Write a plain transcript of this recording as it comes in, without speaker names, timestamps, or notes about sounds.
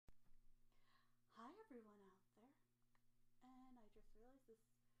just realized this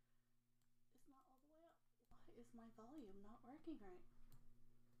is not all the way up. Why is my volume not working right?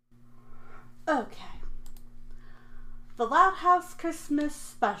 Okay. The Loud House Christmas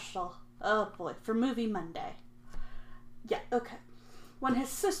Special. Oh boy, for Movie Monday. Yeah, okay. When his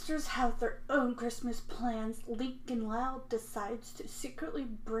sisters have their own Christmas plans, Lincoln Loud decides to secretly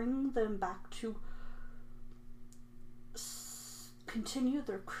bring them back to continue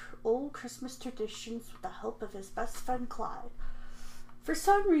their old Christmas traditions with the help of his best friend Clyde. For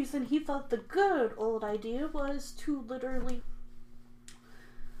some reason, he thought the good old idea was to literally...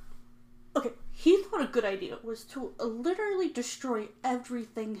 Okay, he thought a good idea was to literally destroy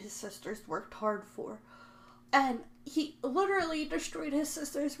everything his sisters worked hard for. And he literally destroyed his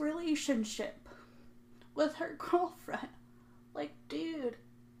sister's relationship with her girlfriend. Like, dude,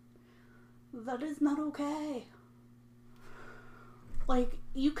 that is not okay. Like,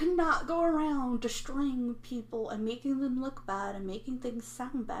 you cannot go around destroying people and making them look bad and making things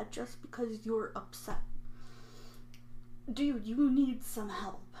sound bad just because you're upset. Dude, you need some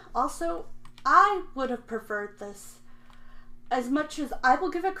help. Also, I would have preferred this. As much as I will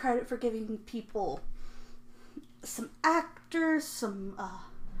give it credit for giving people some actors, some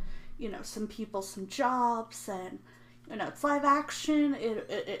people some jobs, and, it's live action.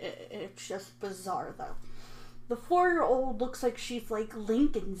 It's just bizarre, though. The 4-year-old looks like she's, like,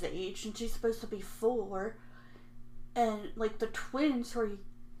 Lincoln's age, and she's supposed to be 4. And, like, the twins, who are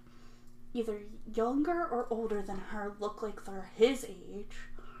either younger or older than her, look like they're his age.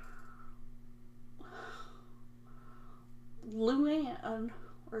 Luann,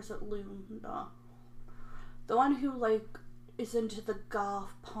 or is it Loon? No. The one who, like, is into the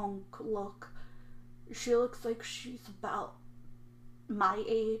goth punk look, she looks like she's about my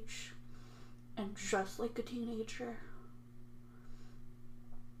age. And just like a teenager.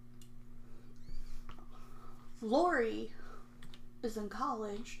 Lori is in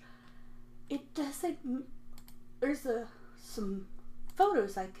college. It doesn't... There's some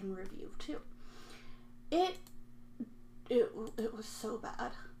photos I can review, too. It was so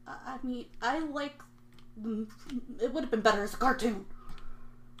bad. I mean, I like... It would have been better as a cartoon.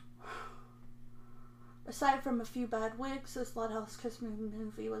 Aside from a few bad wigs, this Loud House Christmas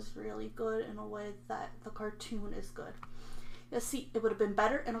movie was really good in a way that the cartoon is good. Yeah, see, it would have been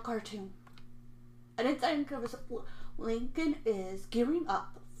better in a cartoon. I didn't think it was... Lincoln is gearing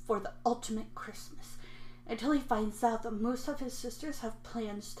up for the ultimate Christmas until he finds out that most of his sisters have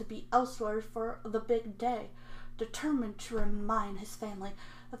plans to be elsewhere for the big day. Determined to remind his family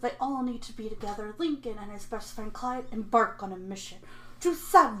that they all need to be together, Lincoln and his best friend Clyde embark on a mission to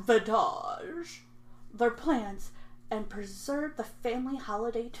sabotage their plans and preserve the family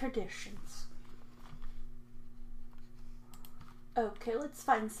holiday traditions. Okay, let's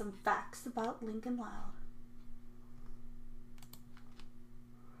find some facts about Lincoln Loud.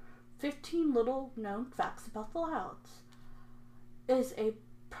 15 little known facts about the Louds. Is a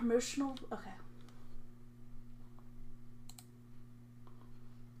promotional... Okay.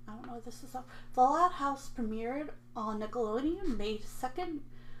 I don't know what this is up. The Loud House premiered on Nickelodeon May 2nd,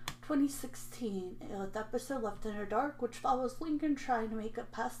 2016, with the episode Left in the Dark, which follows Lincoln trying to make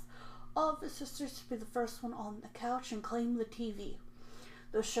it past all of his sisters to be the first one on the couch and claim the TV.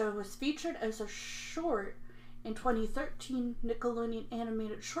 The show was featured as a short in 2013 Nickelodeon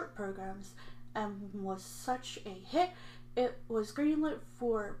animated short programs and was such a hit, it was greenlit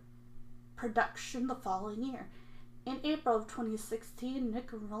for production the following year. In April of 2016,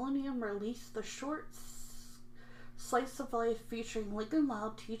 Nickelodeon released the short slice of life featuring Lincoln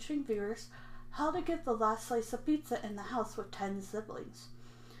Loud teaching viewers how to get the last slice of pizza in the house with 10 siblings.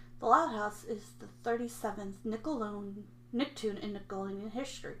 The Loud House is the 37th Nicktoon in Nickelodeon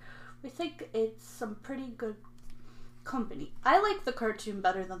history. We think it's some pretty good company. I like the cartoon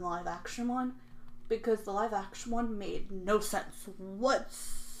better than the live action one because the live action one made no sense.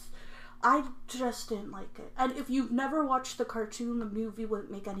 I just didn't like it. And if you've never watched the cartoon, the movie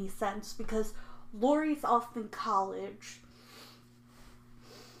wouldn't make any sense because Lori's off in college.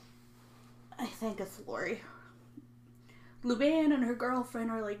 I think it's Lori. Luann and her girlfriend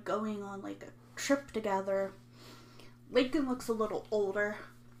are like going on like a trip together. Lincoln looks a little older.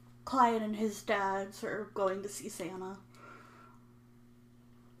 Clyde and his dads are going to see Santa.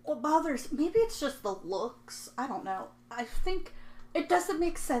 What bothers... Maybe it's just the looks. I don't know. I think it doesn't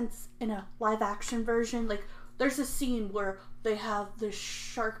make sense in a live-action version. Like, there's a scene where they have this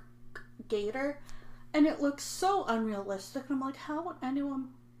shark gator, and it looks so unrealistic. I'm like, how would anyone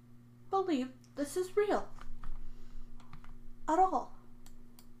believe this is real? At all.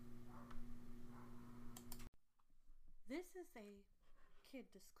 This is a kid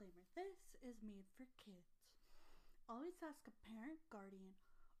disclaimer. This is made for kids. Always ask a parent, guardian,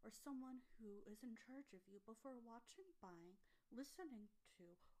 or someone who is in charge of you before watching, buying, listening to,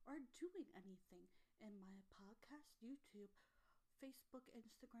 or doing anything in my podcast, YouTube, Facebook,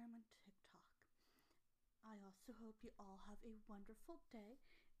 Instagram, and TikTok. I also hope you all have a wonderful day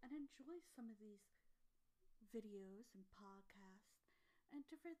and enjoy some of these videos and podcasts and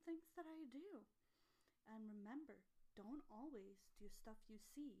different things that I do. And remember, don't always do stuff you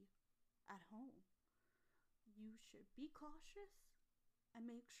see at home. You should be cautious and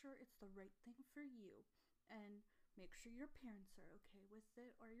make sure it's the right thing for you, and make sure your parents are okay with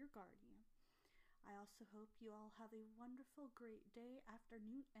it or your guardian. I also hope you all have a wonderful, great day,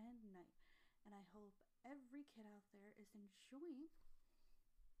 afternoon, and night. And I hope every kid out there is enjoying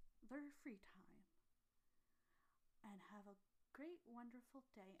their free time. And have a great, wonderful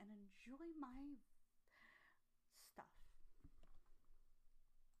day and enjoy my stuff.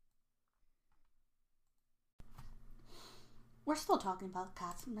 We're still talking about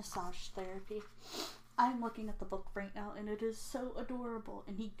cat massage therapy. I'm looking at the book right now and it is so adorable.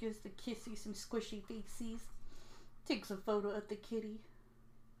 And he gives the kissy some squishy faces. Takes a photo of the kitty.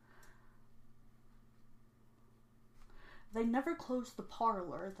 They never close the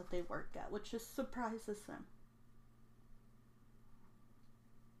parlor that they work at, which just surprises him.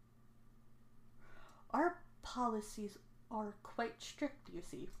 Our policies are quite strict, you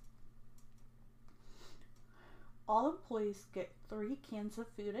see. All employees get 3 cans of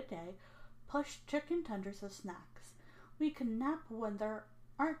food a day, plus chicken tenders as snacks. We can nap when there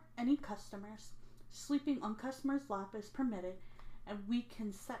aren't any customers. Sleeping on customers' lap is permitted, and we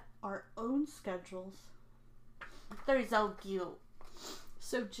can set our own schedules. They're so cute.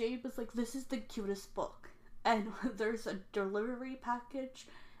 So Jade was like, this is the cutest book. And there's a delivery package,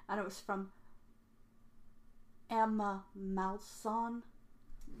 and it was from Emma Malzahn.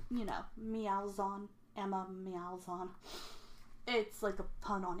 You know, Meowzahn. Emma Meowzahn. It's like a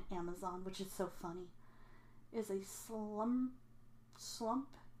pun on Amazon, which is so funny. Is a slump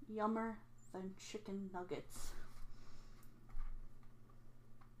yummer than chicken nuggets.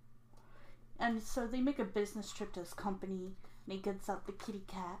 And so they make a business trip to his company, and he gets out the kitty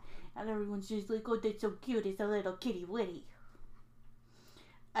cat, and everyone's just like, oh, that's so cute, it's a little kitty witty.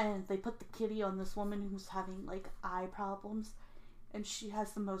 And they put the kitty on this woman who's having, like, eye problems, and she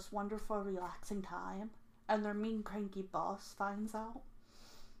has the most wonderful, relaxing time. And their mean, cranky boss finds out.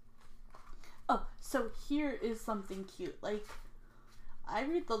 Oh, so here is something cute. Like, I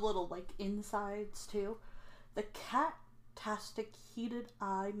read the little, like, insides, too. The Cat-tastic heated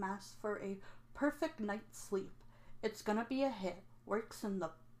eye mask for a perfect night's sleep. It's gonna be a hit. Works in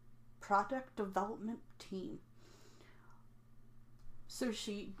the product development team. So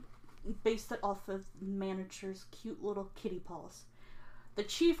she based it off of manager's cute little kitty paws. The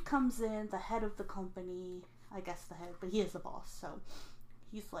chief comes in, the head of the company, I guess the head, but he is the boss, so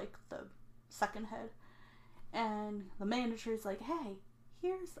he's like the second head. And the manager's like, hey,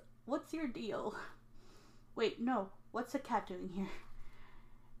 what's your deal? Wait, no, what's a cat doing here?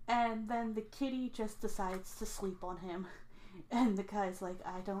 And then the kitty just decides to sleep on him. And the guy's like,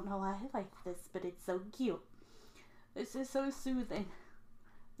 I don't know why I like this, but it's so cute. This is so soothing.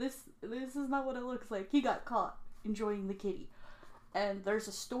 This is not what it looks like. He got caught enjoying the kitty. And there's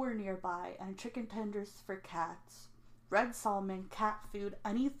a store nearby, and chicken tenders for cats, red salmon, cat food,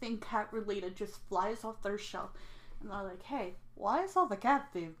 anything cat related just flies off their shelf. And they're like, hey, why is all the cat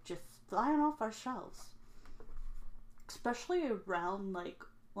food just flying off our shelves? Especially around, like,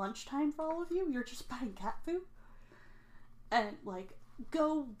 lunchtime for all of you, you're just buying cat food? And, like,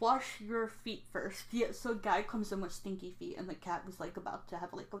 go wash your feet first. Yeah, so a guy comes in with stinky feet, and the cat was, like, about to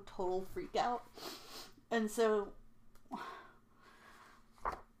have, like, a total freak out. And so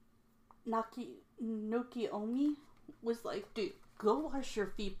Nokiomi was like, dude, go wash your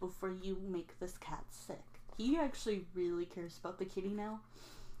feet before you make this cat sick. He actually really cares about the kitty now.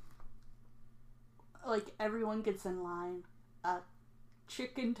 Like, everyone gets in line.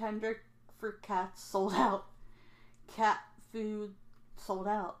 Chicken tender for cats sold out. Cat food sold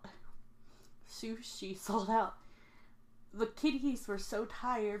out. Sushi sold out. The kitties were so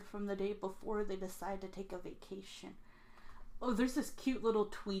tired from the day before they decided to take a vacation. Oh, there's this cute little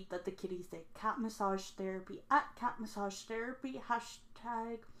tweet that the kitties did. Cat massage therapy. At cat massage therapy.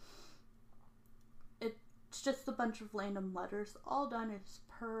 Hashtag. It's just a bunch of random letters. All done as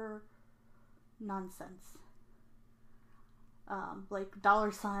per nonsense. Like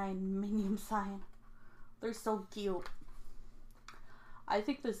 $, minion sign. They're so cute. I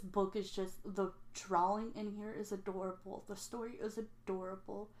think this book is just, the drawing in here is adorable. The story is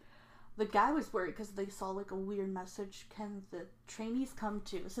adorable. the guy was worried because they saw like a weird message. Can the trainees come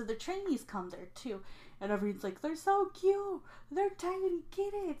too? So the trainees come there too. And everyone's like, they're so cute. They're tiny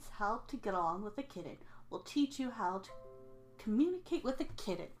kittens. How to get along with a kitten. We'll teach you how to communicate with a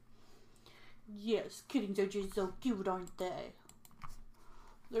kitten. Yes, kittens are just so cute, aren't they?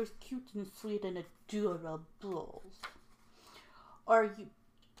 They're cute and sweet and adorable. Are you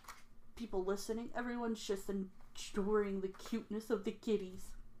people listening? Everyone's just enjoying the cuteness of the kitties.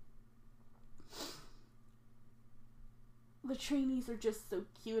 The trainees are just so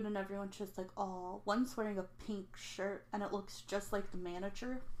cute and everyone's just like, oh, one's wearing a pink shirt and it looks just like the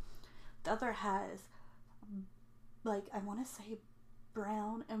manager. The other has, like, I want to say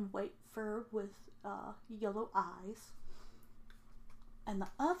brown and white fur with yellow eyes. And the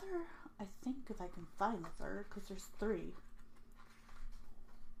other, I think if I can find the third, because there's 3.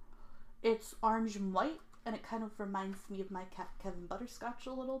 It's orange and white, and it kind of reminds me of my cat Kevin Butterscotch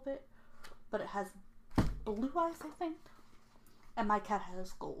a little bit. But it has blue eyes, I think. And my cat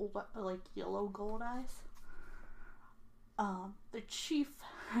has gold, like yellow gold eyes. The chief,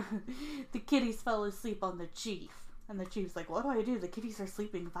 the kitties fell asleep on the chief. And the chief's like, what do I do? The kitties are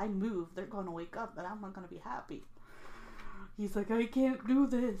sleeping. If I move, they're going to wake up and I'm not going to be happy. He's like, I can't do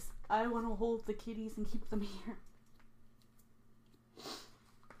this. I want to hold the kitties and keep them here.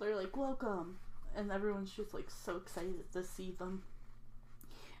 They're like, welcome. And everyone's just like so excited to see them.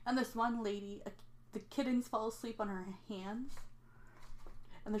 And this one lady, the kittens fall asleep on her hands.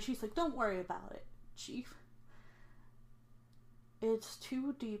 And the chief's like, don't worry about it, chief. It's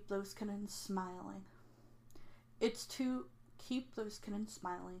too deep, those kittens smiling. It's to keep those kittens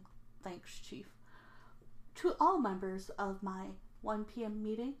smiling. Thanks, chief. To all members of my 1 p.m.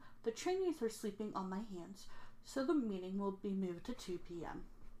 meeting, the trainees are sleeping on my hands, so the meeting will be moved to 2 p.m.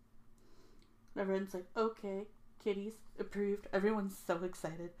 Everyone's like, okay, kitties, approved. Everyone's so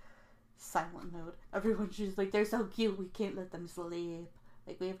excited. Silent mode. Everyone's just like, they're so cute, we can't let them sleep.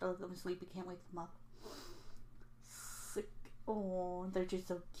 Like, we have to let them sleep, we can't wake them up. Sick. Oh, they're just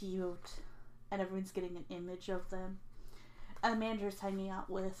so cute. And everyone's getting an image of them. And the manager's hanging out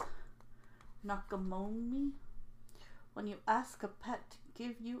with Nakamomi. When you ask a pet to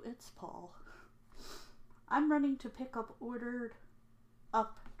give you its paw. I'm running to pick up ordered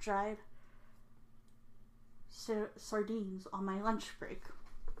up dried sardines on my lunch break.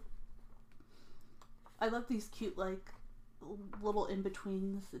 I love these cute, like, little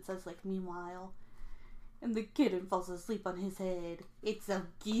in-betweens. It says, like, meanwhile. And the kitten falls asleep on his head. It's so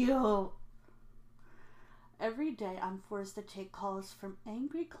cute. Every day I'm forced to take calls from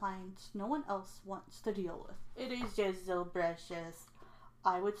angry clients no one else wants to deal with. It is just so precious.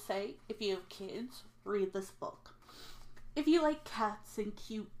 I would say, if you have kids, read this book. If you like cats and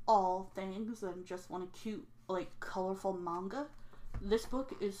cute all things and just want a cute, like, colorful manga, this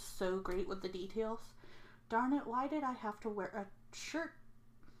book is so great with the details. Darn it, why did I have to wear a shirt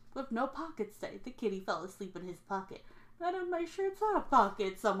with no pockets today? The kitty fell asleep in his pocket. None of my shirts have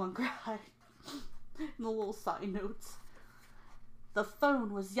pockets, someone cried. And the little side notes. The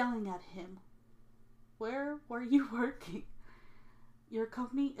phone was yelling at him. Where were you working? Your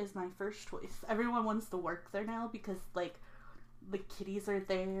company is my first choice. Everyone wants to work there now because, like, the kitties are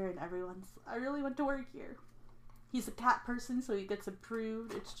there and everyone's, I really want to work here. He's a cat person, so he gets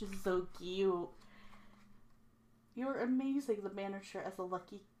approved. It's just so cute. You're amazing, the manager, as a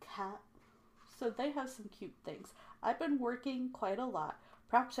lucky cat. So they have some cute things. I've been working quite a lot.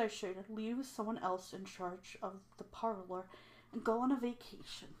 Perhaps I should leave someone else in charge of the parlor and go on a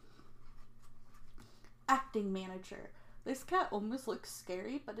vacation. Acting manager. This cat almost looks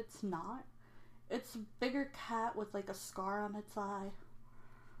scary, but it's not. It's a bigger cat with like a scar on its eye.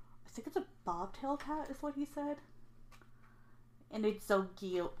 I think it's a bobtail cat is what he said. And it's so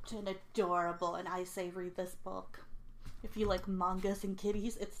cute and adorable, and I say read this book. If you like mangas and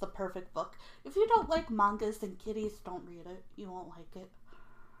kitties, it's the perfect book. If you don't like mangas and kitties, don't read it. You won't like it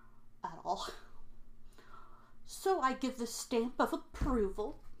at all. So I give the stamp of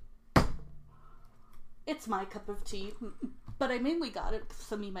approval. It's my cup of tea, but I mainly got it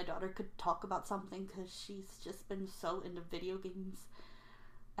so me and my daughter could talk about something because she's just been so into video games.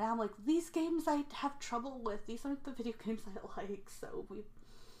 And I'm like, these games I have trouble with. These aren't the video games I like. So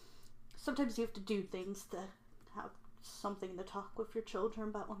sometimes you have to do things to have something to talk with your children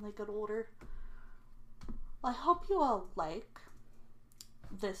about when they get older. Well, I hope you all like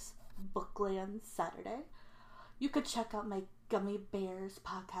this Bookland Saturday. You could check out my Gummy Bears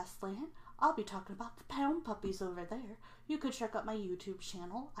podcast land. I'll be talking about the pound puppies over there. You could check out my YouTube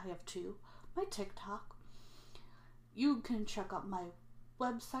channel. I have 2. My TikTok. You can check out my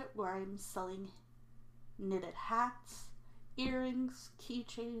website where I'm selling knitted hats, earrings,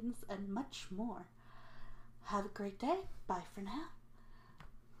 keychains, and much more. Have a great day. Bye for now.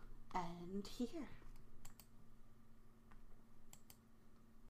 And here.